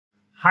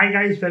Hi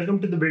guys, welcome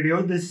to the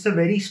video. This is a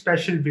very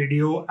special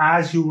video,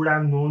 as you would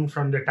have known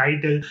from the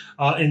title.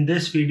 In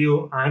this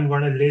video, I'm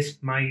going to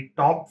list my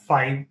top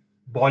 5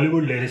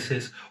 Bollywood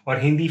lyricists or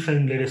Hindi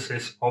film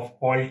lyricists of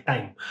all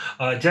time.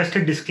 Just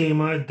a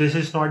disclaimer, this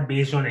is not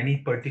based on any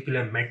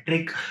particular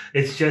metric.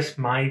 It's just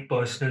my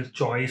personal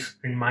choice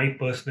and my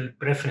personal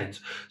preference.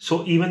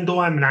 So even though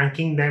I'm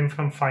ranking them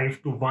from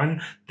 5 to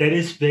 1, there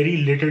is very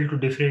little to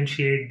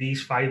differentiate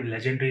these 5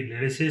 legendary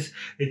lyricists.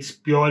 It's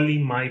purely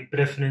my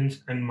preference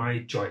and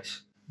my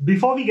choice.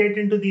 Before we get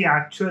into the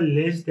actual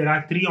list, there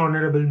are 3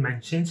 honorable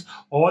mentions.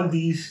 All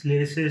these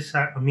lyricists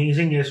are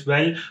amazing as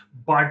well,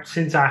 but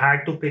since I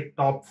had to pick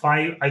top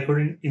 5, I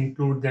couldn't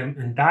include them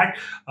in that.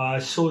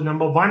 So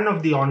number 1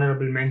 of the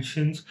honorable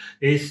mentions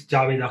is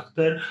Javed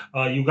Akhtar.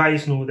 You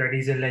guys know that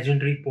he's a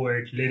legendary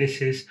poet,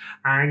 lyricist,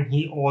 and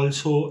he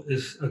also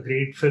is a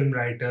great film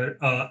writer,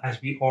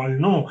 as we all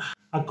know.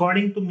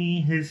 According to me,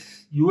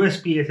 his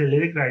USP as a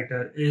lyric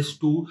writer is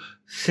to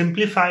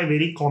simplify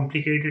very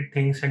complicated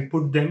things and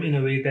put them in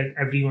a way that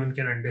everyone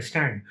can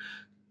understand.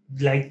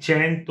 Like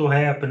चैन तो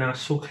है अपना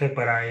सुख है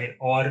पराए,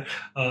 और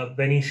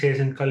when he says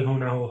in कल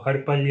होना हो हर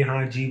पल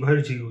यहाँ जी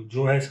भर जियो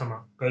जो है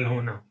समा कल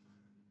होना.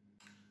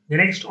 The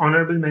next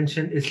honorable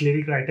mention is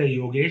lyric writer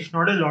Yogesh.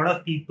 Not a lot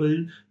of people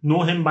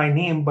know him by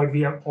name, but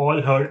we have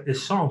all heard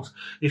his songs.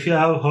 If you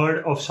have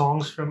heard of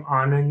songs from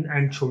Anand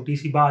and Choti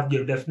Baat, you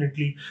have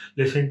definitely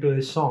listened to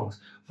his songs.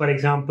 For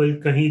example,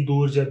 Kahin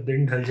Dur Jab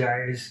Din Dhal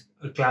Jaye is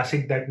a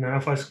classic that none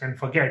of us can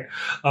forget.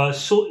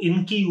 So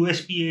इनकी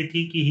USP ये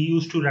थी कि he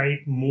used to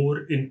write more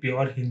in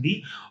pure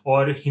Hindi,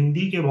 और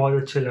हिंदी के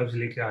बहुत अच्छे लफ्ज़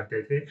लेके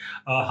आते थे.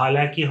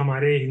 हालांकि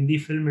हमारे हिंदी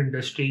फिल्म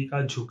इंडस्ट्री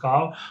का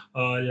झुकाव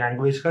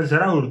लैंग्वेज का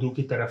ज़रा उर्दू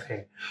की तरफ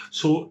है.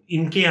 सो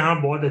इनके यहाँ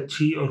बहुत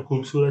अच्छी और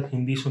खूबसूरत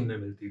हिंदी सुनने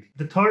मिलती थी.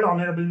 The third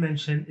honorable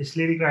mention is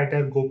lyric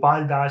writer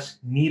Gopaldas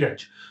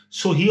Neeraj.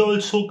 So he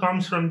also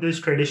comes from this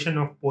tradition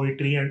of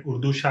poetry and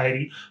Urdu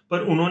शायरी,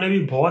 पर उन्होंने भी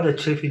बहुत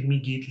अच्छे फिल्मी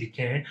गीत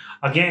लिखे हैं.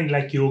 Again,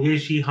 like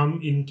योगेश जी, हम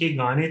इनके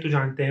गाने तो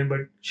जानते हैं,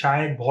 बट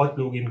शायद बहुत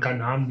लोग इनका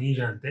नाम नहीं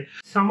जानते.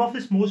 Some of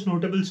his most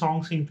notable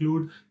songs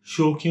include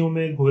शोखियों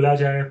में घोला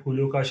जाए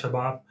फूलों का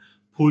शबाब,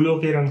 फूलों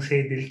के रंग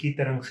से दिल की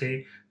तरंग से,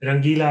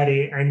 रंगीला रे,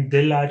 एंड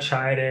दिल आज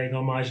शायर है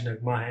गम आज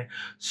नगमा है.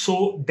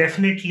 So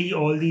definitely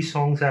all these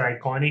songs are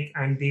iconic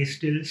and they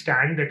still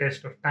stand the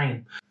test of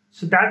time.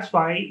 So that's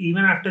why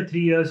even after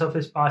 3 years of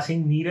his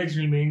passing, Neeraj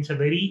remains a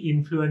very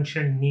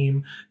influential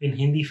name in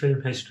Hindi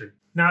film history.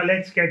 Now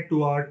let's get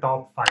to our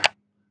top 5.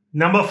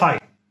 Number 5,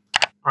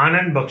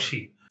 Anand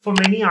Bakshi. For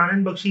many,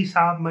 Anand Bakshi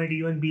Saab might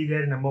even be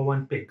their number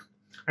 1 pick.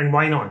 And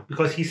why not?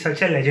 Because he's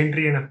such a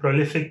legendary and a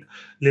prolific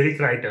lyric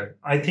writer.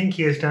 I think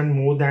he has done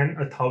more than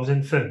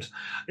 1,000 films.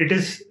 It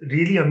is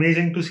really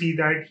amazing to see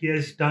that he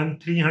has done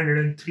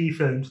 303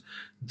 films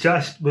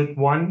just with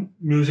one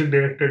music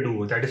director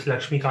duo, that is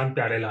Lakshmikant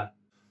Pyarelal.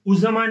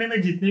 उस जमाने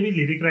में जितने भी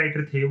lyric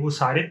writer थे वो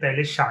सारे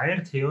पहले शायर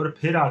थे और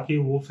फिर आके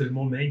वो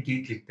फिल्मों में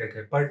गीत लिखते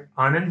थे. बट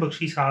आनंद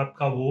बख्शी साहब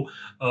का वो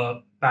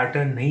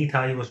पैटर्न नहीं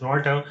था. He was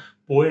not a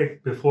poet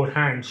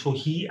beforehand, so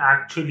he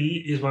actually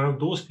is one of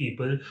those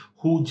people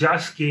who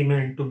just came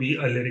in to be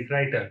a lyric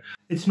writer.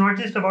 It's not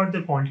just about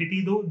the quantity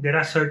though. There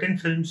are certain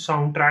film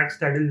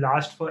soundtracks that will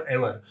last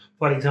forever.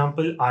 For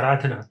example,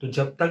 आराधना. तो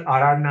जब तक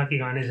आराधना के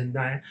गाने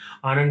जिंदा हैं,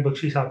 आनंद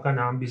बख्शी साहब का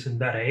नाम भी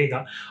जिंदा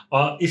रहेगा.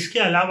 इसके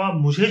अलावा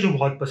मुझे जो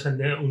बहुत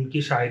पसंद है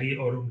उनकी शायरी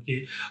और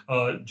उनके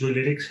जो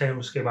लिरिक्स हैं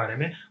उसके बारे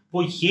में,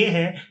 वो ये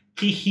है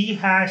कि he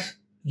has,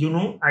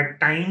 at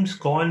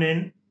times gone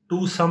in to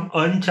some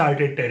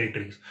uncharted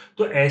territories.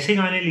 तो ऐसे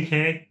गाने लिखे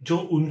हैं जो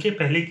उनके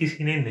पहले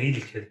किसी ने नहीं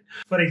लिखे थे.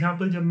 फॉर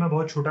एग्जाम्पल, जब मैं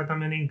बहुत छोटा था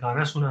मैंने एक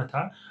गाना सुना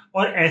था,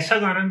 और ऐसा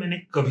गाना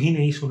मैंने कभी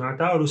नहीं सुना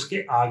था और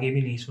उसके आगे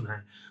भी नहीं सुना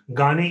है.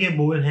 गाने के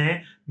बोल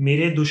हैं,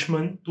 मेरे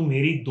दुश्मन तू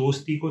मेरी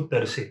दोस्ती को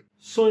तरसे.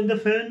 So in the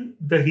film,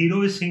 the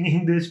hero is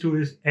singing this to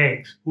his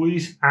ex, who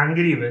is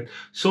angry with.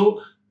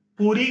 So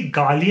पूरी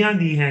गालियां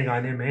दी हैं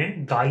गाने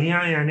में,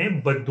 गालियां यानी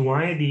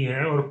बद्दुआएं दी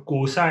हैं और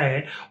कोसा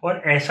है,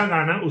 और ऐसा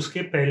गाना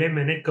उसके पहले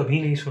मैंने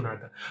कभी नहीं सुना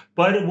था.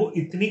 पर वो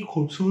इतनी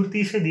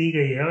खूबसूरती से दी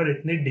गई है और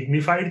इतने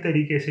डिग्निफाइड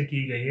तरीके से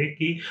की गई है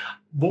कि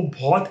वो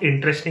बहुत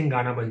इंटरेस्टिंग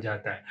गाना बन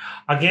जाता है.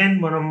 Again,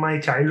 one of my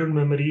childhood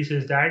memories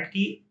is that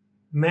कि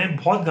मैं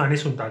बहुत गाने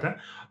सुनता था,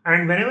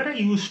 and whenever I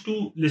used to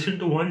listen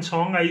to one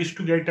song, I used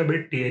to get a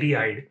bit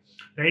teary-eyed,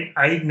 right?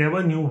 I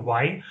never knew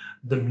why.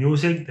 The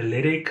music, the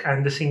lyric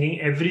and the singing,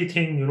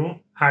 everything,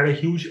 had a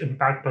huge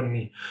impact on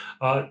me.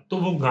 तो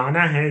वो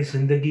गाना है,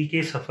 जिंदगी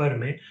के सफर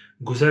में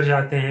गुजर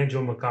जाते हैं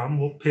जो मकाम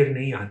वो फिर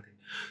नहीं आते.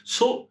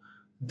 So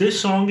this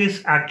song is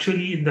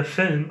actually in the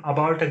film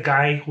about a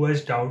guy who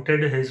has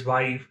doubted his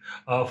wife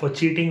for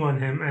cheating on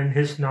him and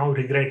is now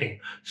regretting.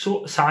 So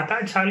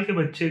 7-8 साल के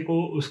बच्चे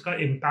को उसका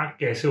impact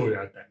कैसे हो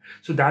जाता है.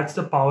 So that's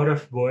the power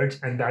of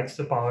words and that's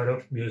the power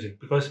of music.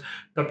 Because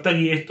तब तक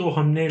ये तो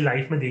हमने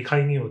लाइफ में देखा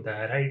ही नहीं होता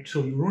है, right?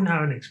 So you don't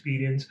have an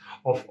experience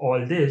of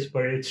all this,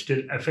 but it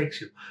still affects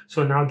you.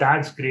 So now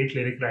that's great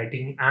lyric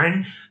writing,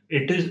 and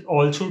it is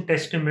also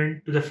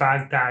testament to the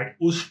fact that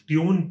उस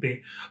tune पे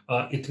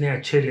इतने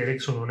अच्छे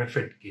lyrics उन्होंने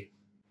fit किए.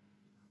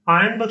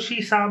 Anand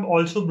Bakshi Saab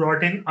also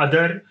brought in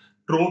other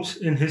tropes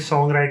in his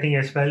songwriting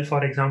as well. For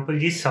example,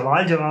 ये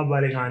सवाल जवाब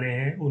वाले गाने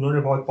हैं उन्होंने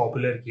बहुत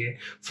पॉपुलर किए.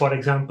 फॉर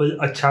एग्जाम्पल,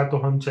 अच्छा तो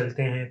हम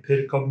चलते हैं,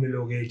 फिर कब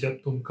मिलोगे, जब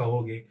तुम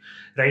कहोगे,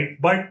 right.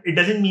 But it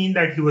doesn't mean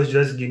that he was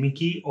just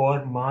gimmicky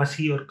और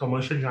मासी और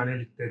कमर्शियल गाने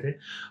लिखते थे.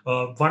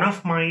 One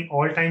of my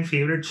all time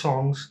favourite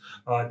songs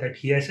that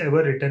he has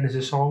ever written is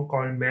a song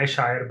called मैं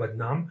शायर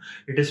badnaam.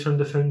 It is from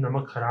the film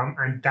Namak, Haraam,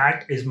 and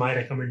that is my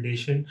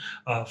recommendation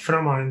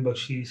from Anand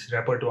Bakshi's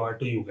repertoire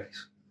to you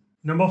guys.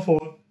 Number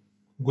 4,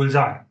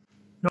 Gulzar.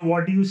 Now,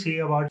 what do you say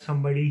about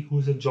somebody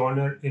who's a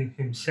genre in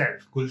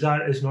himself? Gulzar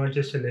is not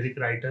just a lyric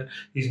writer,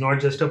 he's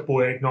not just a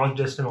poet, not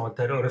just an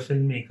author or a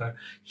filmmaker.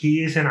 He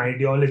is an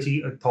ideology,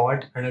 a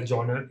thought, and a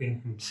genre in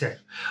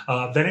himself.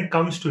 When it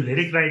comes to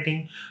lyric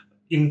writing,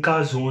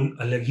 इनका zone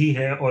अलग ही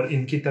है और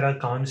इनकी तरह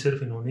काम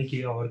सिर्फ इन्होंने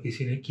किया और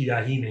किसी ने किया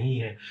ही नहीं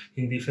है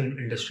हिंदी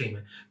फिल्म इंडस्ट्री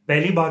में.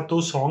 पहली बात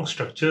तो सॉन्ग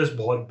स्ट्रक्चर्स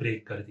बहुत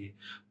ब्रेक कर दिए.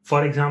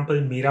 फॉर एग्जाम्पल,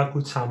 मेरा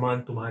कुछ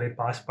सामान तुम्हारे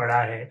पास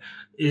पड़ा है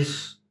is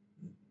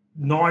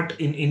not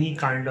in any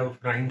kind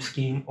of rhyme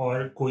scheme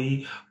और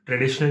कोई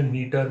ट्रेडिशनल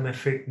मीटर में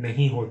फिट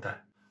नहीं होता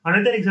है.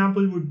 Another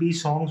example would be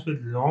songs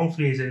with long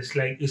phrases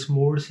like इस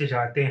मोड़ से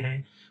जाते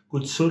हैं,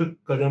 कुछ सुर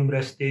कदम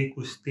रस्ते,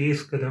 कुछ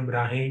तेज कदम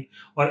राहें,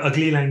 और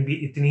अगली लाइन भी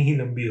इतनी ही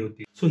लंबी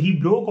होती है. सो he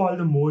broke all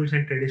the moulds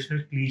and traditional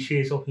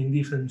clichés of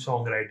Hindi film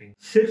song writing.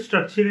 सिर्फ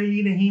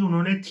स्ट्रक्चरली नहीं,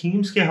 उन्होंने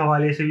थीम्स के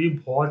हवाले से भी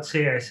बहुत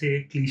से ऐसे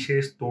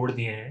क्लीशेज तोड़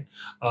दिए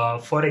हैं.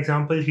 For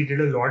example, he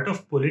did a lot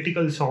of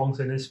political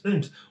songs in his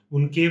films.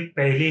 उनके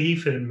पहले ही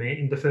फिल्म में,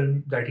 in the film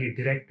that he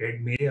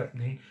directed, मेरे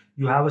अपने,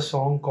 you have a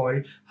song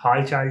called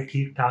हाल चाल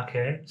ठीक ठाक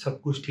है,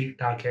 सब कुछ ठीक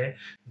ठाक है,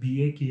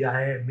 बीए किया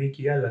है, एमए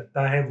किया,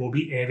 लगता है वो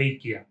भी एवे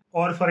किया.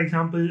 और for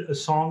example,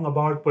 song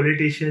about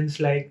politicians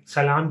like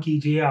सलाम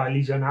कीजिए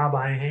आली जनाब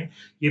आए हैं,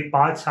 ये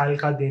 5 साल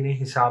का देने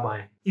हिसाब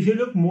आए. If you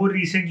look more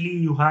recently,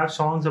 you have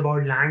songs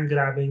about land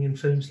grabbing in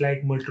films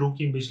like majrooh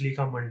की बिजली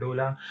का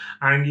Mandola,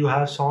 and you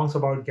have songs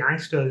about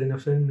gangsters in a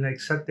film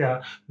like Satya,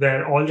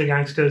 where all the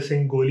gangsters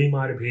sing गोली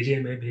मार भेजे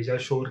में भेजा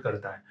शोर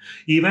करता है.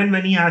 Even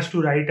when he has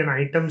to write an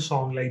item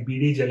song like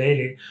बीड़ी जले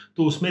ले,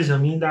 तो उसमें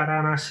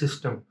जमींदाराना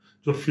सिस्टम,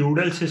 जो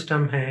फ्यूडल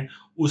सिस्टम है,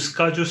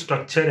 उसका जो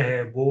स्ट्रक्चर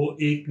है वो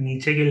एक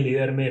नीचे के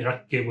लेयर में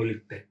रख के वो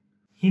लिखते हैं.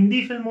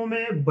 हिंदी फिल्मों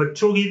में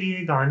बच्चों के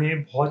लिए गाने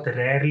बहुत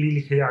रेयरली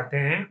लिखे जाते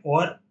हैं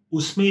और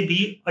उसमें भी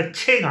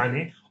अच्छे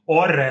गाने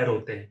और रेयर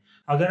होते हैं.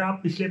 अगर आप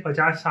पिछले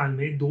 50 साल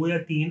में 2 या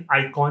 3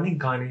 आइकॉनिक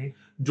गाने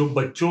जो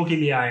बच्चों के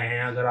लिए आए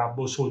हैं, अगर आप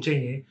वो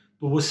सोचेंगे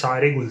तो वो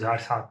सारे गुलजार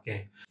साहब के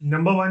हैं.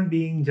 नंबर 1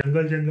 बीइंग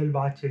जंगल जंगल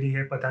बात चली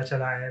है पता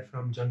चला है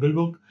from jungle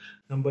book.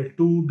 Number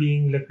 2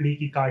 being लकड़ी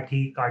की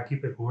काठी, काठी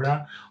पे घोड़ा.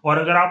 और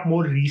अगर आप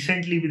मोर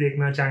रिसेंटली भी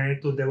देखना चाहें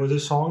तो there was a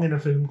song in a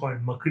film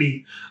called मकड़ी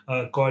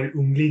कॉल्ड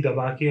उंगली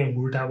दबा के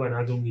अंगूठा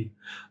बना दूंगी.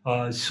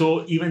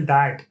 So even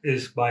that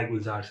is by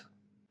गुलजार साहब.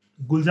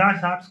 Gulzar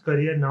Saab's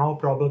career now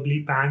probably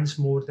spans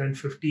more than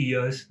 50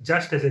 years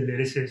just as a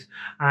lyricist,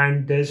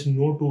 and there's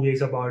no two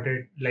ways about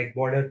it, like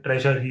what a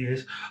treasure he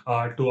is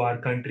to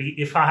our country.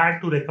 If I had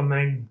to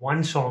recommend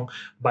one song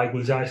by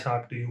Gulzar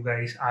Saab to you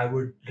guys, I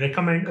would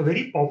recommend a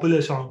very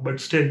popular song,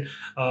 but still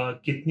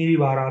kitni bhi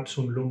baar aap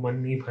sun lo man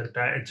nahi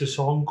bharta hai. It's a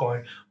song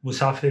called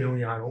Musafir Hu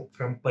Yaro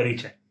from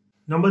Parichay.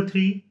 Number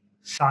 3,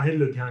 Sahir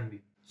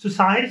Ludhianvi. So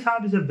Sahir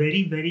Saab is a very,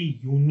 very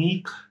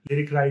unique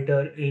lyric writer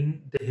in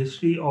the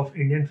history of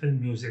Indian film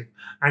music,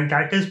 and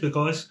that is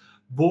because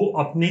वो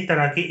अपने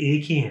तरह के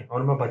एक ही हैं.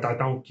 और मैं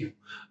बताता हूँ क्यों.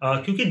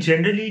 क्योंकि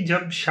जनरली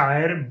जब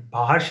शायर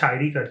बाहर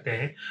शायरी करते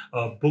हैं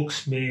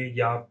बुक्स में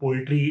या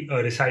पोइट्री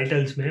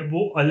रिसाइटल्स में,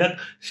 वो अलग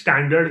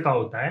स्टैंडर्ड का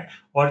होता है,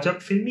 और जब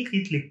फिल्मी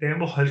गीत लिखते हैं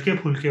वो हल्के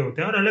फुल्के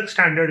होते हैं और अलग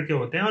स्टैंडर्ड के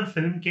होते हैं और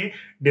फिल्म के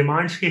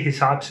डिमांड्स के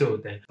हिसाब से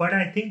होते हैं. बट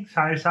आई थिंक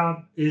साहिर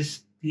साहब इज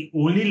द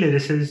ओनली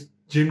लिरिसिस्ट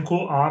जिनको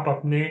आप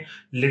अपने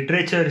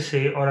लिटरेचर से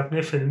और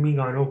अपने फिल्मी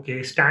गानों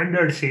के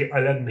स्टैंडर्ड से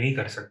अलग नहीं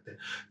कर सकते.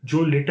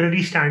 जो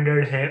लिटरेरी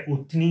स्टैंडर्ड है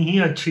उतनी ही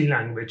अच्छी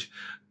लैंग्वेज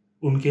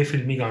उनके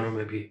फिल्मी गानों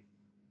में भी.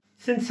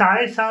 Since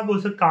Sahir Saab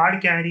was a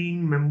card-carrying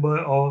member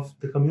of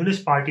the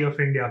Communist Party of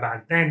India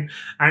back then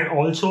and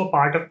also a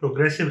part of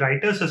Progressive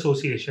Writers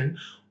Association,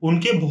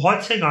 उनके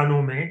बहुत से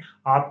गानों में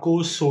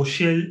आपको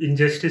सोशल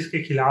इंजस्टिस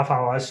के खिलाफ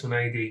आवाज़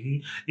सुनाई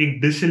देगी,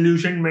 एक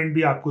डिसइल्यूशनमेंट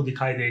भी आपको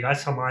दिखाई देगा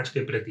समाज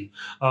के प्रति.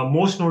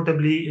 Most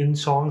notably in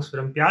songs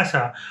from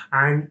प्यासा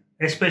एंड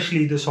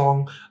स्पेशली द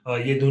सॉन्ग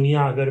ये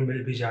दुनिया अगर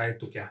मिल भी जाए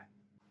तो क्या है.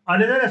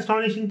 Another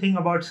astonishing thing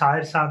about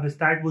Sahir Saab is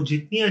that वो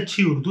जितनी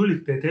अच्छी उर्दू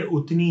लिखते थे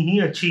उतनी ही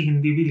अच्छी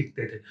हिंदी भी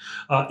लिखते थे.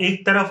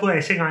 एक तरफ वो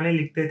ऐसे गाने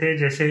लिखते थे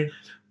जैसे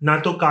ना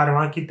तो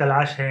कारवां की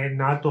तलाश है,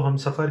 ना तो हम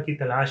सफ़र की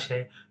तलाश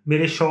है,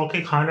 मेरे शौक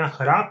खाना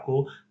ख़राब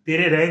को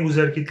तेरे रह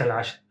गुज़र की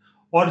तलाश है.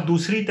 और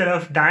दूसरी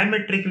तरफ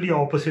डायमेट्रिकली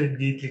ऑपोजिट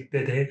गीत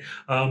लिखते थे,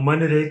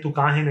 मन रे तू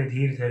काहे न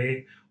धीर धरे,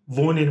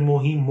 वो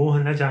निर्मोही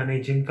मोह न जाने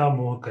जिनका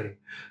मोह करे.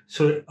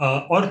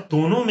 और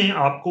दोनों में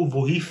आपको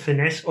वही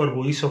फिनेस और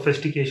वही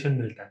सोफिस्टिकेशन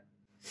मिलता है.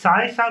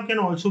 Sahir Saab can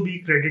also be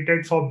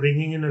credited for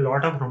bringing in a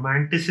lot of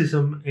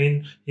romanticism in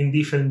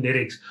Hindi film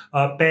lyrics.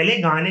 पहले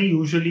गाने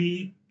usually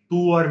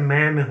तू और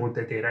मैं में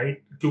होते थे,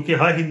 राइट? क्योंकि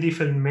हर हिंदी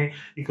फिल्म में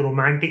एक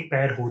रोमांटिक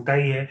पैर होता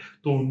ही है,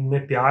 तो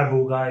उनमें प्यार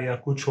होगा या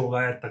कुछ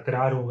होगा या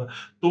तकरार होगा,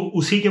 तो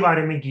उसी के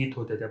बारे में गीत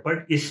होते थे।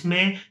 बट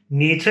इसमें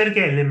नेचर के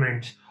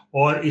एलिमेंट्स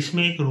और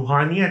इसमें एक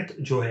रूहानियत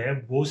जो है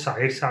वो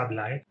साहिर साहब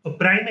लाए।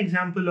 Prime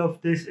example of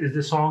this is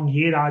the song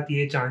ये रात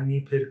ये चांदनी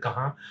फिर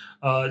कहाँ।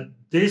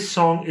 This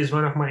song is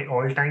one of my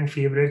all-time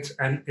favorites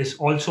and is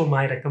also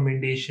my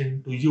recommendation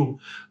to you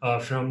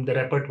from the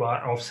repertoire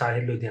of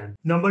Sahir Ludhianvi.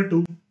 Number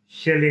 2,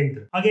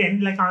 Shailendra. Again,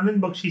 like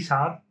Anand Bakshi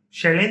Saab,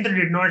 Shailendra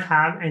did not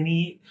have any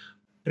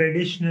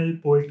traditional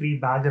poetry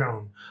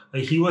background.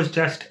 He was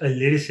just a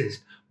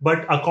lyricist.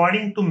 But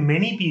according to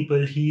many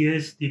people, he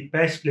is the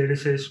best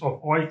lyricist of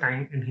all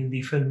time in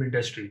Hindi film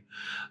industry,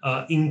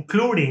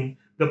 including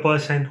the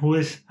person who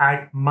is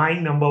at my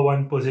number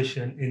 1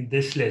 position in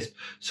this list.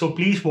 So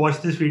please watch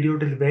this video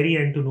till the very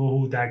end to know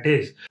who that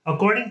is.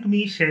 According to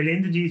me,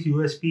 Shailendra ji's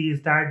USP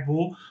is that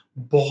वो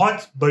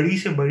बहुत बड़ी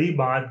से बड़ी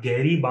बात,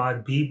 गहरी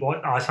बात भी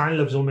बहुत आसान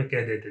लफ्जों में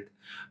कह देते थे।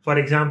 फॉर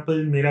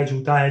एग्जाम्पल, मेरा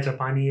जूता है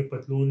जापानी, ये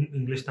पतलून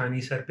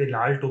इंग्लिस्तानी, सर पे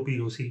लाल टोपी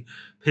रूसी,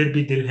 फिर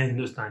भी दिल है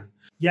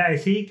हिंदुस्तानी। या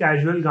ऐसे ही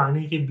कैजुअल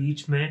गाने के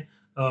बीच में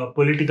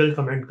पॉलिटिकल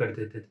कमेंट कर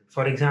देते थे।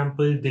 फॉर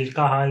एग्जाम्पल, दिल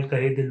का हाल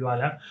कहे दिल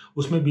वाला,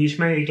 उसमें बीच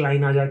में एक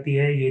लाइन आ जाती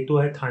है, ये तो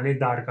है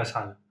थानेदार का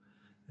साला,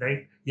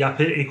 राइट? या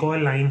फिर एक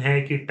और लाइन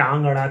है कि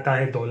टांग अड़ाता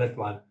है दौलत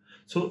वाला।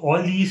 So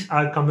all these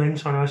are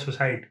comments on our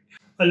society.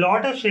 A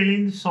lot of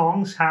Shailendra's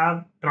songs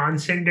have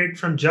transcended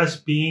from just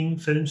being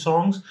film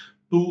songs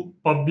to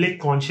public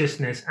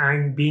consciousness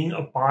and being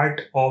a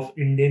part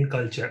of Indian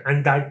culture,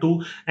 and that too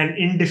an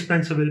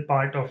indispensable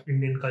part of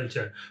Indian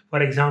culture.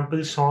 For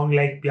example, song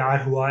like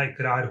प्यार हुआ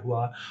इकरार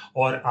हुआ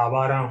और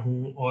आवारा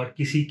हूँ और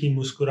किसी की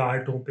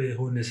मुस्कुराहटों पे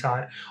हो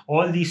Nisar,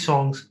 all these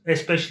songs,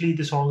 especially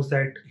the songs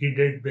that he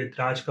did with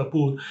Raj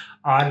Kapoor,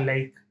 are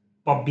like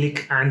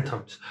public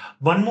anthems.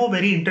 One more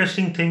very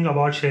interesting thing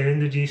about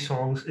Shailendra ji's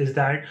songs is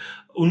that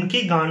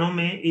उनके गानों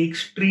में एक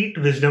स्ट्रीट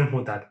विजडम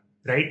होता था,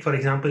 right? For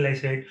example, I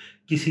said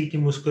किसी की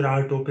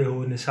मुस्कुराहटों पे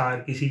हो निसार,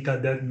 किसी का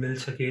दर्द मिल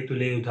सके तो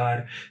ले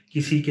उधार,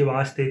 किसी के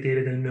वास्ते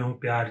तेरे दिल में हो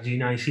प्यार,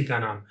 जीना इसी का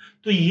नाम।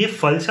 तो ये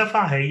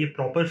फलसफा है, ये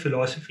प्रॉपर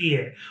फिलॉसफी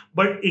है,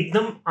 बट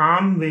एकदम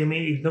आम वे में,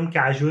 एकदम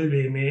कैजुअल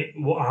वे में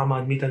वो आम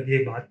आदमी तक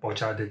ये बात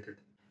पहुंचा देते थे.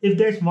 If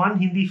there's one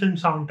Hindi film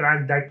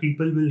soundtrack that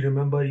people will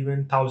remember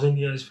even 1,000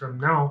 years from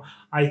now,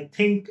 I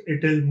think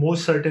it will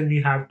most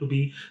certainly have to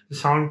be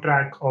the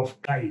soundtrack of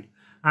Guide.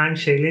 And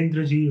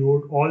Shailendra ji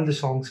wrote all the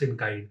songs in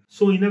Guide.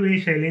 So in a way,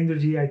 Shailendra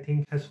ji, I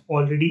think, has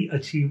already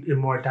achieved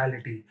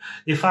immortality.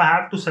 If I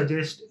have to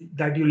suggest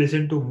that you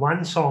listen to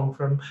one song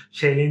from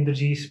Shailendra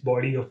ji's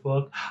body of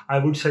work,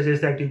 I would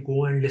suggest that you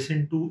go and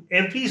listen to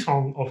every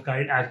song of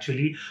Guide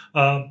actually,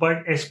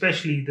 but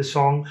especially the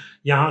song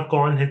Yahan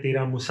Kaun Hai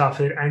Tera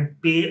Musafir, and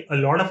pay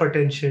a lot of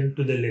attention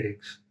to the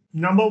lyrics.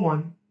 Number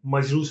 1,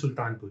 Majrooh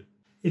Sultanpuri.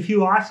 If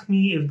you ask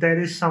me if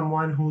there is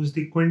someone who's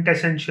the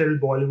quintessential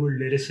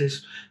Bollywood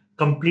lyricist,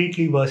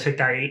 completely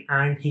versatile,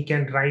 and he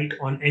can write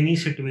on any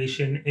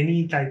situation,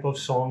 any type of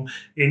song,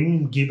 any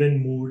given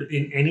mood,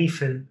 in any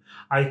film,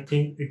 I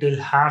think it will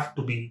have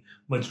to be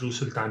Majrooh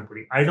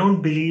Sultanpuri. I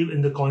don't believe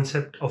in the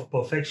concept of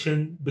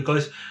perfection,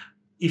 because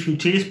if you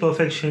chase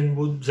perfection,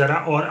 वो ज़रा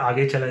और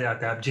आगे चला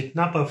जाता है. आप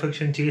जितना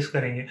perfection chase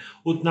करेंगे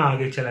उतना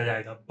आगे चला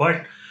जाएगा.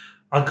 But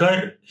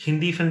अगर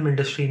हिंदी फिल्म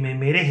इंडस्ट्री में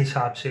मेरे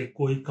हिसाब से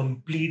कोई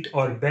कंप्लीट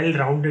और वेल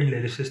राउंडेड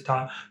लिरिसिस्ट था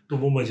तो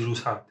वो मजरूह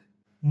साहब थे.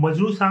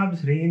 Majrooh Saab's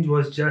range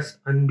was just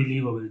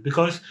unbelievable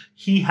because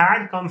he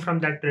had come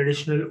from that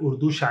traditional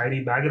Urdu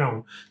shairi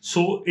background.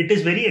 So it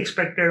is very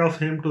expected of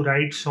him to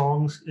write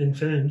songs in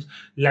films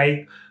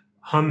like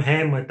हम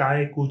हैं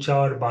मताए कूचा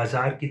और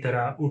बाजार की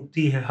तरह,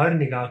 उठती है हर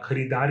निगाह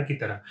खरीदार की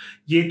तरह.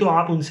 ये तो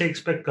आप उनसे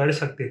एक्सपेक्ट कर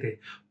सकते थे.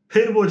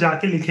 फिर वो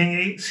जाके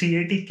लिखेंगे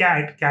CAT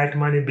कैट, कैट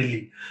माने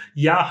बिल्ली,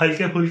 या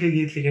हल्के फुल्के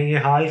गीत लिखेंगे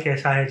हाल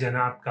कैसा है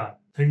जनाब का,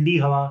 ठंडी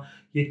हवा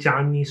ये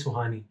चांदनी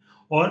सुहानी.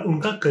 और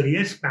उनका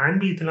करियर स्पैन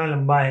भी इतना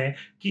लंबा है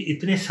कि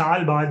इतने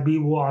साल बाद भी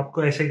वो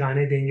आपको ऐसे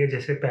गाने देंगे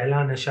जैसे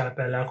पहला नशा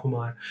पहला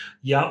खुमार,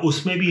 या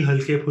उसमें भी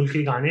हल्के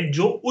फुल्के गाने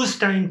जो उस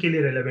टाइम के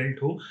लिए रेलेवेंट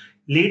हो,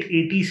 लेट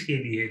 80s के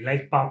लिए,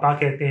 लाइक पापा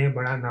कहते हैं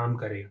बड़ा नाम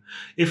करेगा.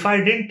 If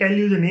I didn't tell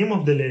you the name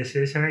of the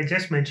lyricist and I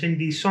just mention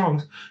these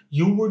songs,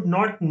 you would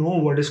not know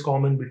what is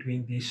common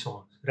between these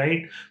songs,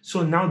 right?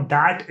 So now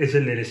that is a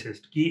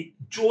lyricist कि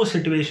जो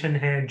situation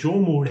है, जो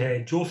mood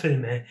है, जो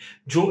film है,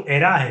 जो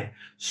era है,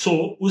 सो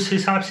उस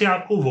हिसाब से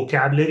आपको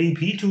वोकैबुलरी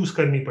भी चूज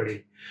करनी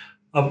पड़ेगी.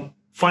 अब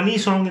funny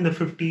song in the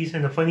 50s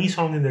and a funny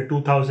song in the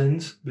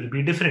 2000s will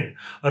be different.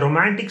 A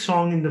romantic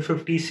song in the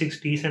 50s,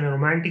 60s and a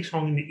romantic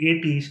song in the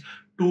 80s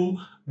to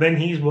when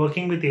he's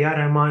working with A.R.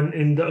 Rahman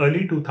in the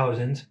early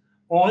 2000s,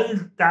 all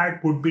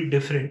that would be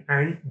different,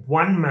 and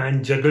one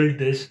man juggled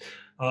this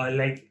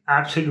like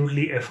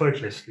absolutely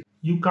effortlessly.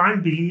 You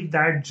can't believe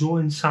that जो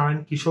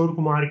इंसान किशोर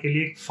कुमार के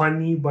लिए एक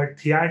funny but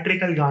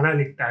theatrical गाना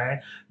लिखता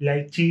है,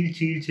 like चील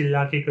चील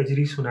चिल्ला के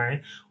कजरी सुनाए,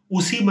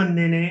 उसी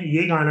बंदे ने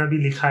ये गाना भी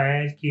लिखा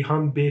है कि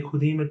हम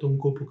बेखुदी में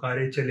तुमको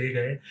पुकारे चले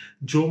गए,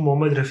 जो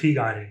मोहम्मद रफ़ी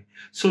गा रहे हैं.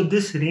 So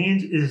this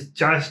range is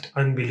just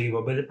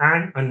unbelievable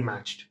and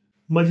unmatched.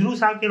 Majrooh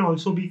Saab can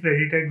also be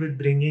credited with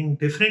bringing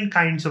different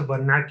kinds of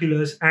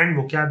vernaculars and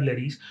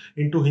vocabularies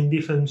into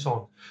Hindi film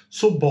song.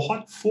 So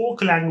बहुत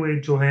folk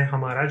language जो है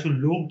हमारा, जो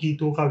लोक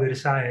गीतों का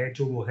विरसा है,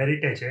 जो वो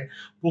हेरिटेज है,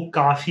 वो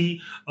काफ़ी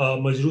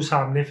मजरूह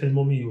साहब ने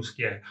फिल्मों में यूज़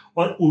किया है.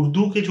 और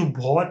उर्दू के जो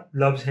बहुत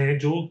लफ्ज़ हैं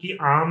जो कि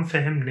आम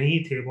फहम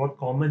नहीं थे, बहुत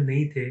कॉमन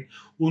नहीं थे,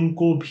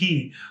 उनको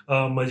भी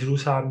मजरूह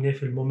साहब ने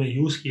फिल्मों में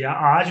यूज़ किया.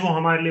 आज वो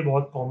हमारे लिए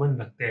बहुत कॉमन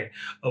लगते हैं.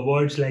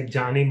 वर्ड्स लाइक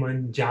जाने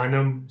मन,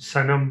 जानम,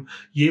 सनम,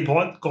 ये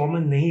बहुत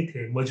कॉमन नहीं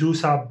थे. मजरूह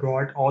साहब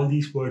brought all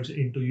these words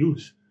into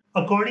use.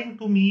 According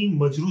to me,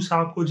 मजरूह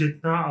साहब को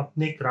जितना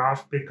अपने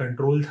क्राफ्ट पे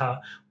कंट्रोल था,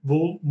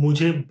 वो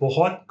मुझे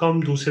बहुत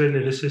कम दूसरे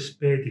लिरिसिस्ट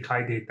पे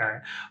दिखाई देता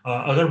है.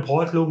 अगर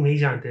बहुत लोग नहीं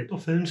जानते तो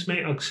फिल्म्स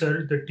में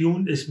अक्सर the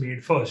tune is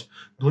made first,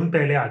 धुन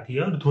पहले आती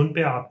है और धुन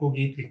पे आपको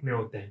गीत लिखने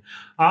होते हैं.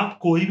 आप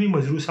कोई भी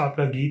मजरूह साहब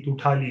का गीत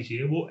उठा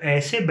लीजिए, वो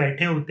ऐसे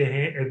बैठे होते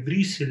हैं,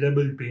 एवरी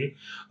सिलेबल पे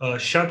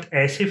शब्द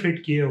ऐसे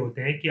फिट किए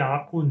होते हैं कि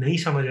आपको नहीं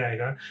समझ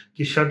आएगा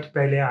कि शब्द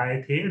पहले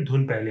आए थे,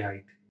 धुन पहले आई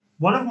थी.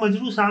 One of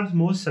Majrooh Saab's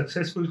most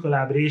successful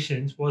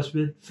collaborations was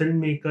with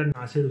filmmaker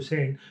Nasir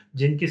Hussain,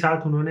 जिनके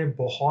साथ उन्होंने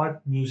बहुत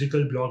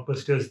म्यूजिकल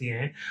ब्लॉकबस्टर्स दिए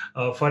हैं.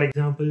 फॉर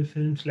एग्जांपल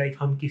फिल्म्स लाइक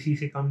हम किसी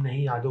से कम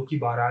नहीं, यादों की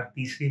बारात,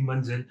 तीसरी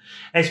मंजिल.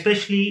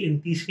 Especially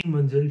in तीसरी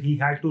मंजिल he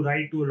had to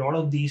write to a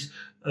lot of these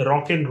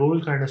rock and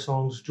roll kind of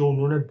songs जो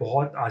उन्होंने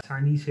बहुत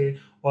आसानी से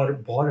और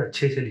बहुत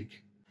अच्छे से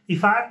लिखे.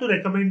 If I have to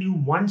recommend you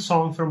one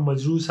song from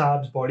Majrooh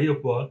Saab's body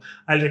of work,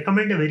 I'll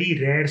recommend a very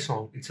rare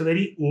song. It's a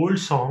very old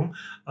song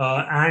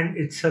and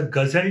it's a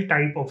ghazal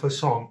type of a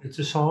song. It's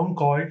a song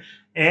called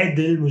 "ऐ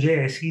दिल मुझे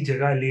ऐसी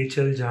जगह ले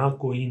चल जहाँ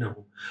कोई ना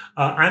हो."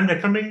 I'm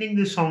recommending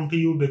this song to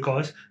you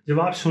because जब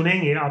आप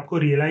सुनेंगे आपको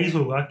रियलाइज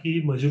होगा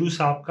कि मजरूह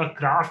साहब का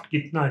क्राफ्ट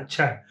कितना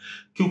अच्छा है,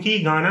 क्योंकि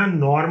गाना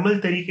नॉर्मल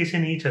तरीके से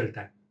नहीं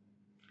चलता है.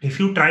 If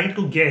you try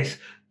to guess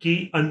कि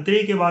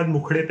अंतरे के बाद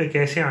मुखड़े पे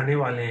कैसे आने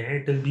वाले हैं,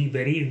 it will be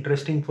very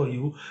interesting for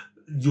you.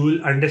 You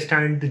will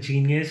understand the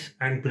genius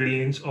and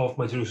brilliance of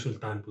Majrooh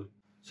Sultanpuri.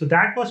 So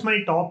that was my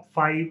top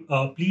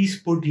 5. Please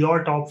put your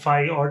top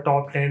 5 or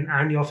top 10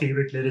 and your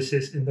favorite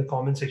lyricists in the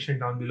comment section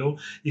down below.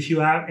 If you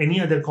have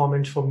any other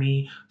comments for me,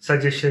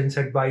 suggestions,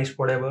 advice,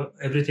 whatever,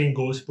 everything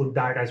goes, put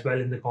that as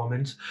well in the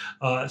comments.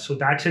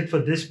 So that's it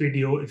for this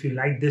video. If you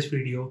like this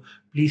video,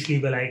 please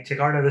leave a like. Check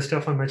out other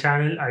stuff on my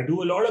channel. I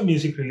do a lot of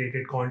music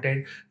related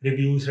content,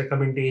 reviews,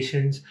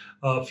 recommendations,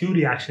 a few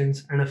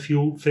reactions and a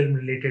few film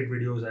related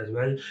videos as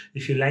well.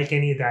 If you like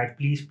any of that,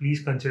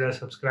 please consider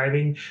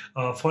subscribing.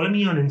 Follow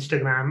me on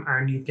Instagram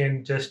and you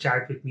can just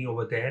chat with me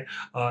over there.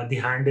 The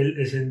handle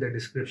is in the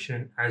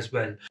description as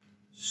well.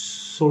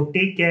 So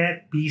take care,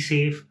 be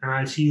safe, and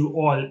I'll see you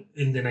all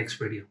in the next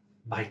video.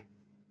 Bye.